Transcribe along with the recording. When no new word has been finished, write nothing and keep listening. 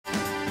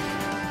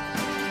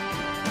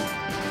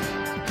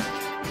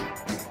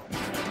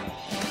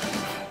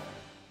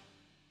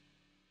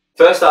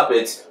First up,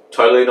 it's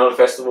totally not a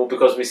festival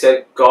because we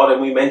said God and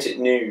we meant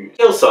it news.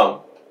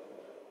 Hillsong,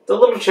 the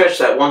little church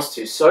that wants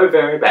to so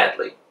very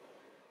badly,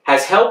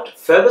 has helped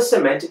further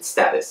cement its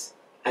status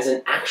as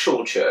an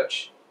actual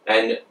church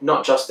and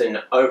not just an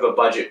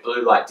over-budget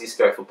blue light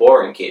disco for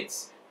boring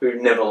kids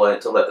who never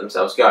learned to let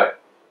themselves go.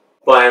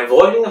 By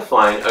avoiding a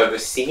fine over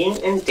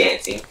singing and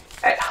dancing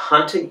at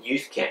Hunter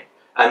Youth Camp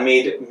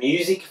amid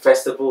music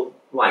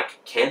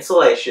festival-like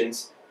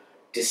cancellations,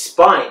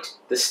 despite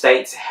the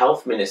state's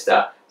health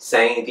minister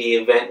saying the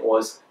event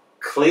was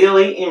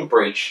clearly in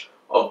breach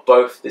of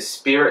both the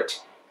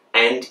spirit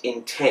and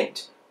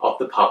intent of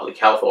the public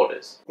health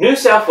orders. New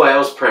South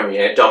Wales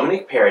Premier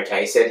Dominic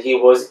Perrottet said he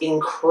was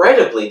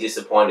incredibly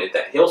disappointed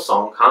that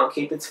Hillsong can't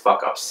keep its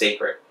fuck-up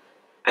secret,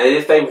 and that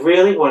if they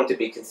really wanted to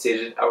be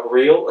considered a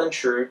real and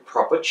true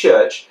proper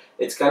church,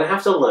 it's going to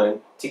have to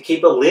learn to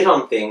keep a lid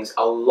on things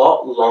a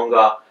lot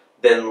longer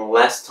than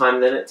less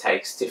time than it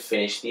takes to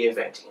finish the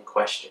event in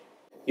question.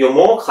 Your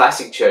more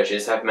classic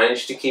churches have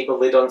managed to keep a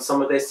lid on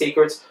some of their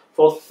secrets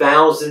for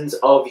thousands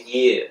of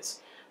years.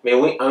 I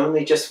mean, we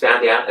only just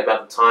found out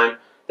about the time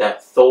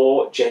that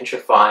Thor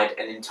gentrified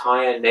an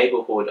entire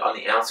neighborhood on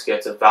the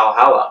outskirts of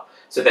Valhalla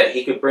so that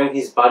he could bring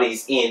his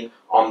buddies in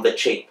on the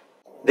cheap.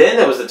 Then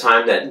there was the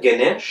time that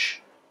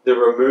Ganesh, the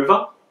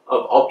remover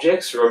of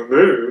objects,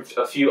 removed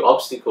a few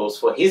obstacles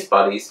for his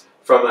buddies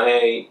from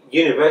a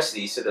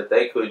university so that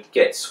they could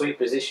get sweet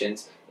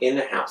positions in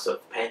the House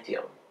of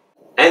Pantheon.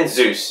 And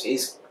Zeus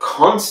is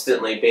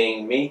constantly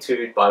being Me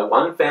Too'd by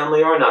one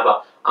family or another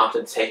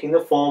after taking the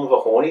form of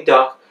a horny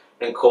duck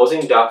and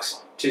causing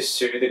ducks to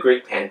sue the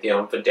Greek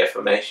pantheon for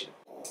defamation.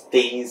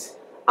 These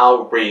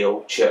are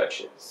real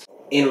churches.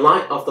 In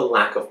light of the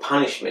lack of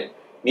punishment,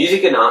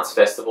 music and arts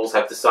festivals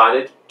have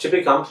decided to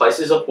become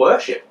places of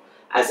worship,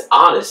 as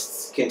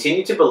artists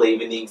continue to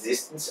believe in the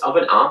existence of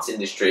an arts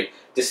industry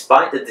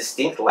despite the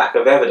distinct lack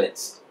of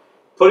evidence.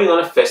 Putting on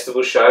a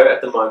festival show at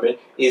the moment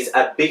is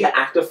a bigger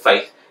act of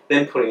faith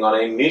than putting on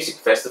a music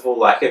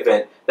festival-like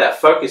event that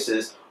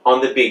focuses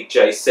on the big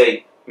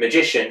JC,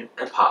 magician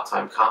and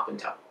part-time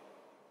carpenter.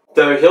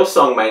 Though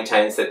Hillsong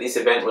maintains that this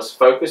event was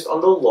focused on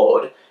the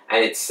Lord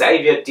and its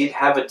Saviour did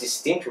have a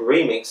distinct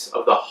remix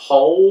of the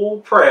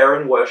whole prayer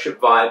and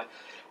worship vibe,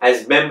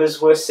 as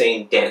members were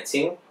seen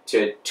dancing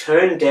to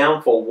Turn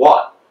Down for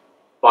What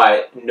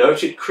by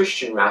noted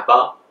Christian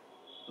rapper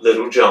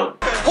Little John.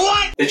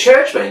 What? The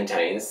church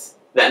maintains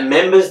that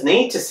members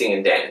need to sing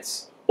and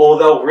dance, or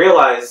they'll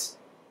realise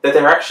that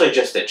they're actually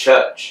just a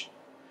church,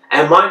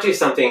 and might do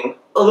something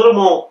a little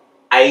more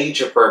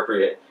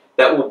age-appropriate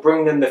that will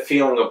bring them the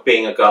feeling of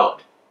being a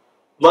god,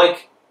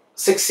 like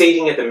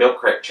succeeding at the milk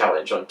crate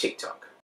challenge on TikTok.